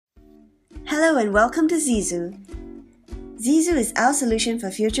Hello and welcome to ZiZu. ZiZu is our solution for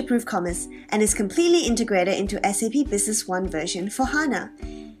future-proof commerce and is completely integrated into SAP Business One version for HANA.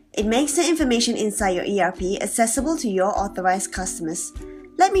 It makes the information inside your ERP accessible to your authorized customers.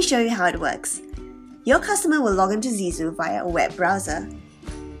 Let me show you how it works. Your customer will log into ZiZu via a web browser.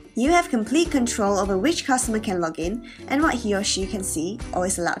 You have complete control over which customer can log in and what he or she can see or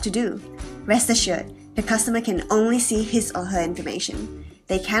is allowed to do. Rest assured, the customer can only see his or her information.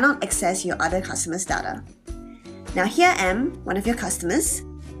 They cannot access your other customers' data. Now here I am, one of your customers.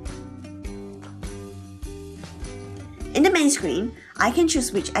 In the main screen, I can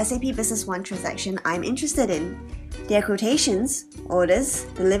choose which SAP Business One transaction I'm interested in. There are quotations, orders,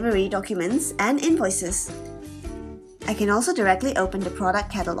 delivery documents, and invoices. I can also directly open the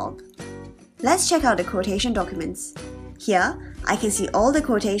product catalog. Let's check out the quotation documents. Here, I can see all the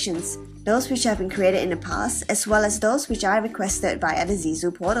quotations, those which have been created in the past, as well as those which I requested via the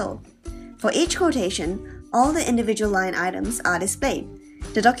ZiZu portal. For each quotation, all the individual line items are displayed.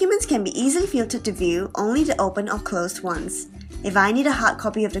 The documents can be easily filtered to view only the open or closed ones. If I need a hard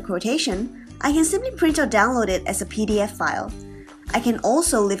copy of the quotation, I can simply print or download it as a PDF file. I can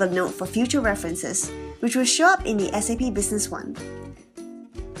also leave a note for future references, which will show up in the SAP Business One.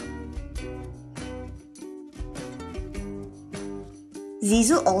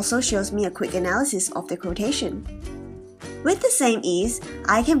 ZiZu also shows me a quick analysis of the quotation. With the same ease,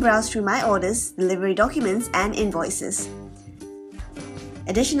 I can browse through my orders, delivery documents, and invoices.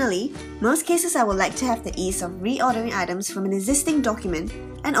 Additionally, most cases I would like to have the ease of reordering items from an existing document,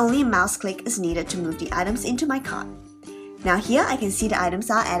 and only a mouse click is needed to move the items into my cart. Now here I can see the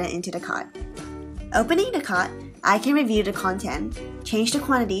items are added into the cart. Opening the cart, I can review the content, change the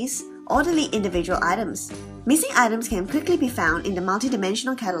quantities, or delete individual items. Missing items can quickly be found in the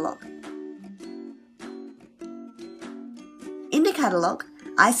multi-dimensional catalog. In the catalog,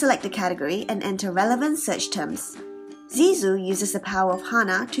 I select the category and enter relevant search terms. ZiZu uses the power of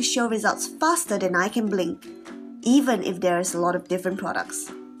HANA to show results faster than I can blink, even if there is a lot of different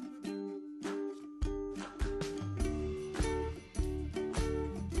products.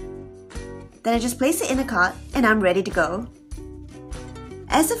 Then I just place it in the cart and I'm ready to go.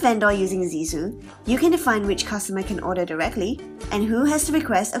 As a vendor using ZiZu, you can define which customer can order directly and who has to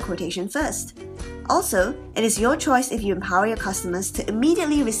request a quotation first. Also, it is your choice if you empower your customers to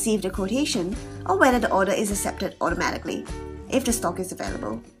immediately receive the quotation or whether the order is accepted automatically, if the stock is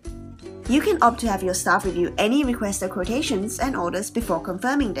available. You can opt to have your staff review any requested quotations and orders before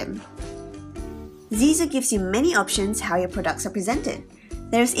confirming them. ZiZu gives you many options how your products are presented.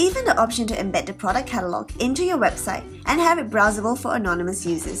 There is even the option to embed the product catalog into your website and have it browsable for anonymous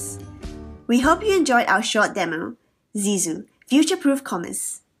users. We hope you enjoyed our short demo. ZiZu, future-proof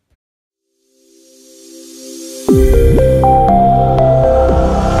commerce.